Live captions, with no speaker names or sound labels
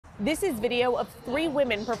This is video of three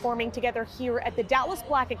women performing together here at the Dallas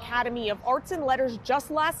Black Academy of Arts and Letters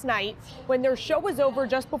just last night. When their show was over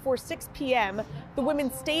just before 6 p.m., the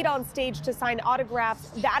women stayed on stage to sign autographs.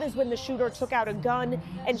 That is when the shooter took out a gun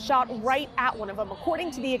and shot right at one of them,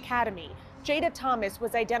 according to the Academy. Jada Thomas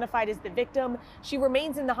was identified as the victim. She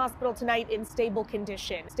remains in the hospital tonight in stable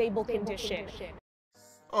condition.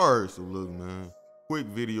 All right, so look, man, quick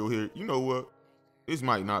video here. You know what? This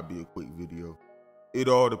might not be a quick video. It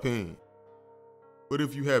all depends. But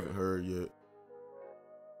if you haven't heard yet,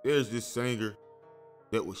 there's this singer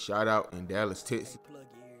that was shot out in Dallas, Texas.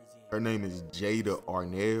 Her name is Jada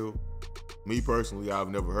Arnell. Me personally, I've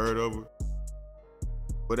never heard of her.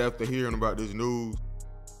 But after hearing about this news,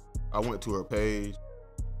 I went to her page,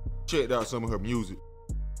 checked out some of her music,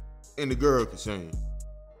 and the girl can sing.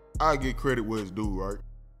 I get credit where it's due, right?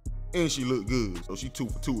 And she looked good, so she 2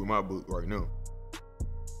 for 2 in my book right now.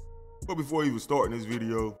 But before even starting this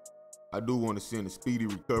video, I do want to send a speedy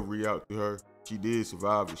recovery out to her. She did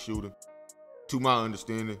survive the shooting. To my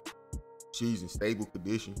understanding, she's in stable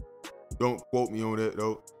condition. Don't quote me on that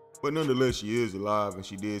though. But nonetheless, she is alive and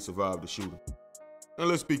she did survive the shooting. Now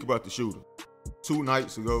let's speak about the shooting. 2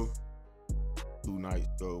 nights ago,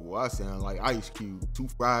 well, I sound like Ice Cube. 2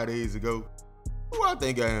 Fridays ago. Who I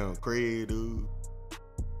think I am, Craig, dude.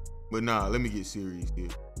 But nah, let me get serious here.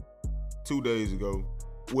 2 days ago,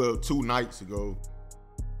 well, 2 nights ago,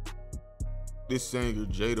 this singer,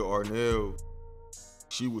 Jada Arnell,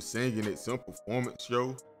 she was singing at some performance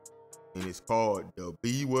show, and it's called The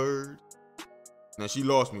B Word. Now, she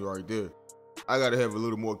lost me right there. I gotta have a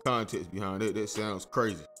little more context behind it. That sounds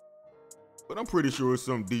crazy. But I'm pretty sure it's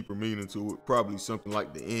some deeper meaning to it. Probably something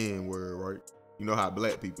like the N-word, right? You know how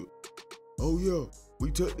black people, oh yeah,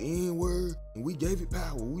 we took the N-word and we gave it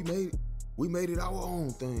power. We made it our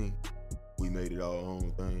own thing. We made it our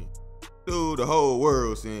own thing. Dude, the whole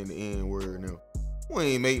world saying the N-word now. We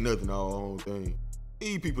ain't make nothing our own thing.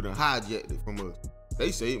 These people done hijacked it from us. They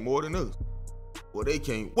say it more than us. Well, they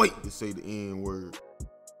can't wait to say the N-word.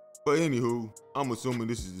 But anywho, I'm assuming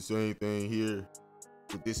this is the same thing here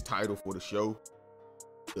with this title for the show.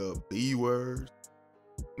 The B-word.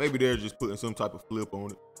 Maybe they're just putting some type of flip on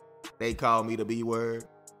it. They call me the B-word.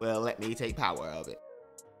 Well, let me take power of it.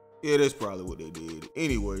 Yeah, that's probably what they did.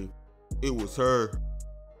 Anyway, it was her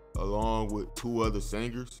along with 2 other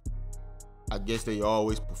singers. I guess they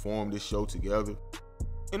always perform this show together.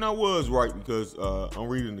 And I was right because I'm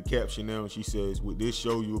reading the caption now and she says, with this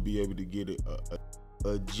show, you'll be able to get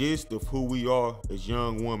a gist of who we are as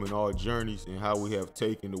young women, our journeys, and how we have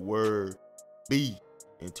taken the word B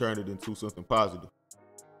and turned it into something positive.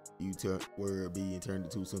 You turn word B and turned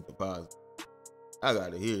it into something positive. I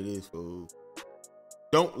gotta hear this, fool.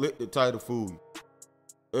 Don't let the title fool you.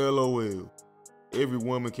 LOL. Every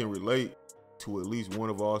woman can relate to at least one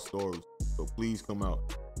of our stories, so please come out.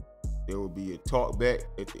 There will be a talk back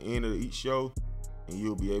at the end of each show, and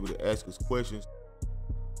you'll be able to ask us questions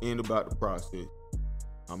and about the process.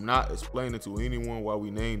 I'm not explaining to anyone why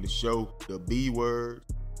we named the show The B Word.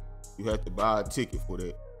 You have to buy a ticket for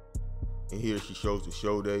that. And here she shows the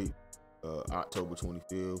show date, October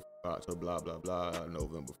 25th, October blah, blah, blah,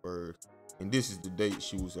 November 1st. And this is the date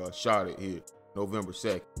she was shot at here, November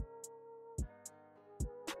 2nd.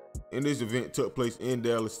 And this event took place in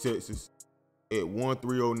Dallas, Texas at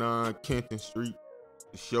 1309 Kenton Street.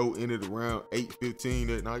 The show ended around 8:15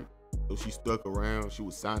 that night. So she stuck around, she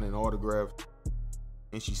was signing autographs.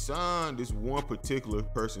 And she signed this one particular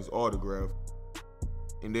person's autograph.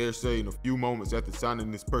 And they're saying a few moments after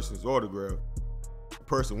signing this person's autograph, the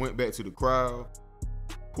person went back to the crowd,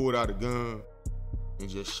 pulled out a gun, and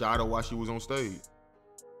just shot her while she was on stage.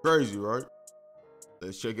 Crazy, right?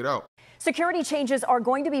 Let's check it out. Security changes are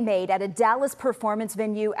going to be made at a Dallas performance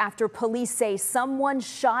venue after police say someone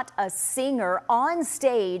shot a singer on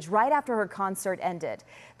stage right after her concert ended.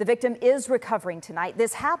 The victim is recovering tonight.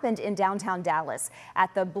 This happened in downtown Dallas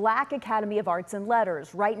at the Black Academy of Arts and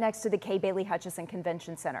Letters, right next to the K. Bailey Hutchison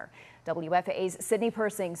Convention Center. WFAA's Sydney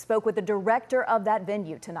Persing spoke with the director of that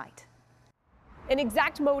venue tonight. An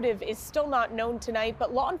exact motive is still not known tonight,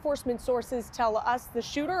 but law enforcement sources tell us the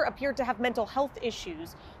shooter appeared to have mental health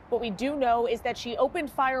issues. What we do know is that she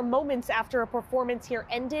opened fire moments after a performance here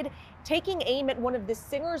ended, taking aim at one of the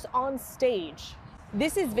singers on stage.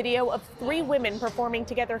 This is video of 3 women performing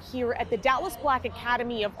together here at the Dallas Black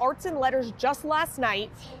Academy of Arts and Letters just last night.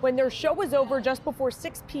 When their show was over just before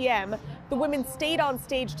 6 p.m., the women stayed on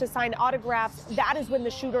stage to sign autographs. That is when the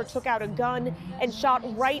shooter took out a gun and shot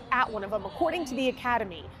right at one of them, according to the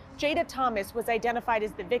Academy. Jada Thomas was identified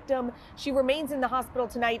as the victim. She remains in the hospital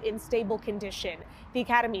tonight in stable condition. The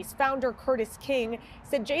Academy's founder, Curtis King,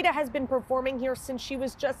 said Jada has been performing here since she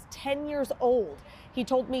was just 10 years old. He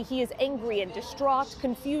told me he is angry and distraught,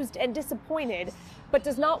 confused and disappointed, but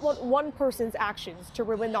does not want one person's actions to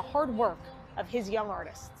ruin the hard work of his young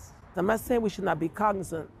artists. I'm not saying we should not be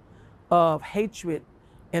cognizant of hatred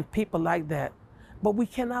and people like that, but we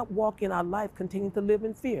cannot walk in our life continuing to live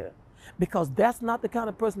in fear, because that's not the kind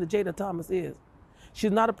of person that Jada Thomas is.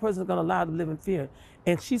 She's not a person that's going to allow to live in fear.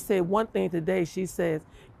 And she said one thing today. She says,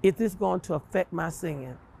 "Is this going to affect my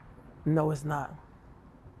singing?" No, it's not.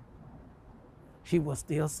 She will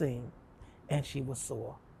still sing, and she will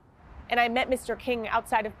soar. And I met Mr. King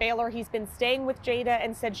outside of Baylor. He's been staying with Jada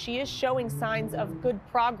and said she is showing signs of good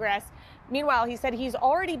progress. Meanwhile, he said he's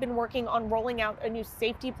already been working on rolling out a new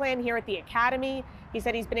safety plan here at the Academy. He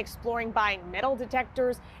said he's been exploring buying metal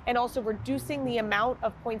detectors and also reducing the amount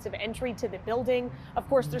of points of entry to the building. Of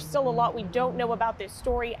course, there's still a lot we don't know about this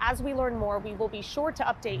story. As we learn more, we will be sure to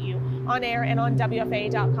update you on air and on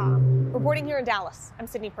WFA.com. Reporting here in Dallas, I'm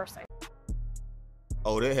Sydney Persing.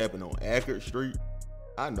 Oh, that happened on Ackert Street?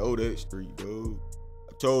 I know that street, dude.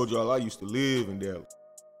 I told y'all I used to live in Dallas.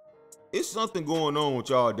 It's something going on with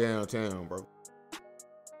y'all downtown, bro.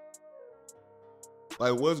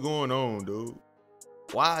 Like, what's going on, dude?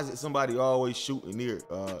 Why is it somebody always shooting near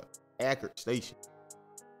Ackert Station?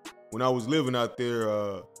 When I was living out there,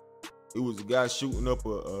 it was a guy shooting up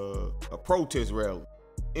a protest rally,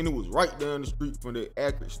 and it was right down the street from the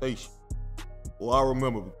Ackert Station. Well, I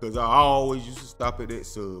remember because I always used to stop at that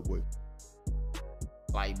Subway.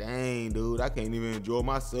 Like, dang, dude, I can't even enjoy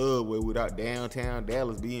my Subway without downtown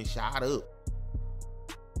Dallas being shot up.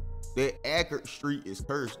 That Ackert Street is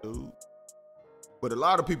cursed, dude. But a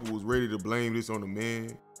lot of people was ready to blame this on the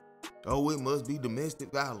man. Oh, it must be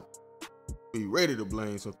domestic violence. Be ready to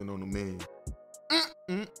blame something on the man.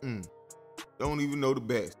 Don't even know the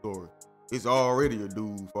backstory. It's already a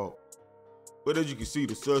dude's fault. But as you can see,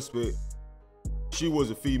 the suspect, she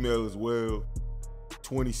was a female as well,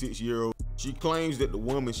 26-year-old. She claims that the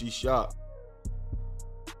woman she shot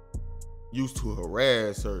used to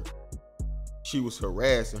harass her. She was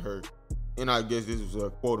harassing her, and I guess this was a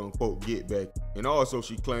quote-unquote get back. And also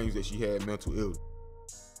she claims that she had mental illness.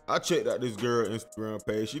 I checked out this girl's Instagram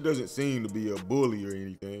page. She doesn't seem to be a bully or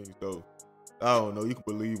anything, so I don't know. You can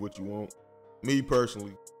believe what you want. Me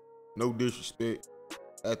personally, no disrespect,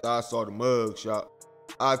 after I saw the mug shot,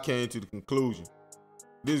 I came to the conclusion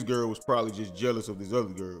this girl was probably just jealous of this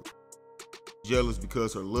other girl. Jealous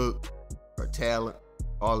because her look, her talent,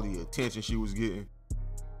 all the attention she was getting.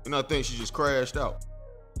 And I think she just crashed out.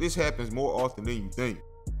 This happens more often than you think.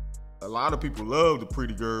 A lot of people love the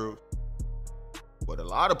pretty girls, but a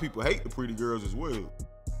lot of people hate the pretty girls as well.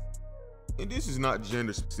 And this is not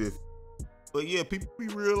gender specific. But yeah, people be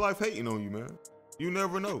real life hating on you, man. You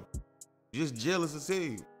never know. Just jealous as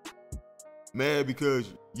hell. Mad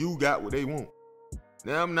because you got what they want.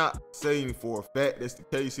 Now, I'm not saying for a fact that's the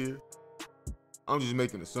case here. I'm just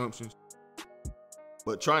making assumptions.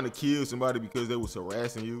 But trying to kill somebody because they was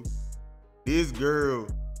harassing you, this girl,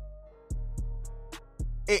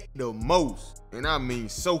 at the most, and I mean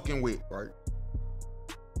soaking wet, right?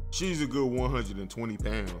 She's a good 120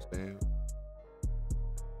 pounds, man.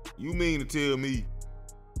 You mean to tell me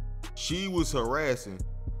she was harassing,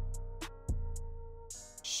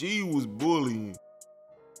 she was bullying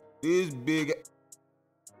this big,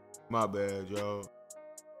 my bad, y'all.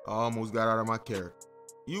 I almost got out of my character.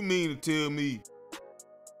 You mean to tell me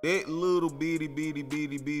that little bitty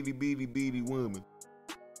woman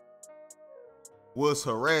was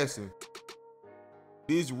harassing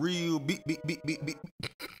this real big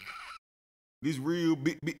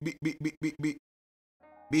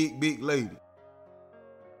lady?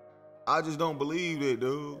 I just don't believe that,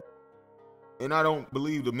 dude. And I don't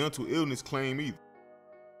believe the mental illness claim either.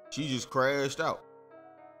 She just crashed out.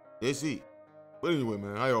 That's it. But anyway,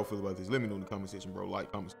 man, how y'all feel about this? Let me know in the comment section, bro.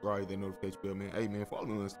 Like, comment, subscribe, hit that notification bell, man. Hey, man, follow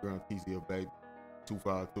me on Instagram, Teezy, baby,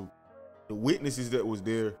 252. The witnesses that was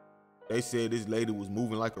there, they said this lady was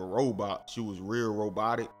moving like a robot. She was real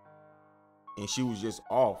robotic, and she was just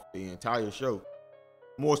off the entire show.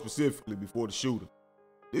 More specifically, before the shooting.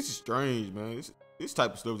 This is strange, man. This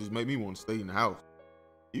type of stuff just made me want to stay in the house.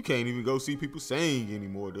 You can't even go see people sing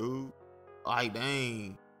anymore, dude. Like,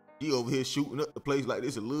 dang. She over here shooting up the place like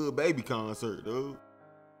this a little baby concert, dude.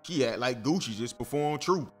 She act like Gucci just performed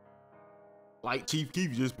True. Like Chief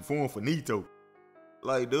Keef just performed Finito.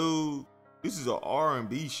 Like, dude, this is an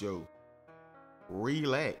R&B show.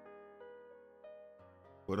 Relax.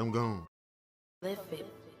 But I'm gone. Live it.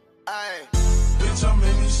 Bitch, I'm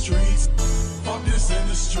in the streets. Fuck this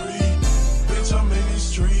industry. Bitch, I'm in these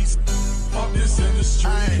streets. Fuck this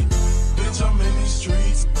industry. Bitch, I'm in these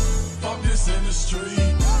streets. Fuck this industry.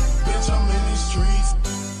 Bitch, I'm in these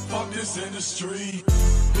streets. Fuck this industry.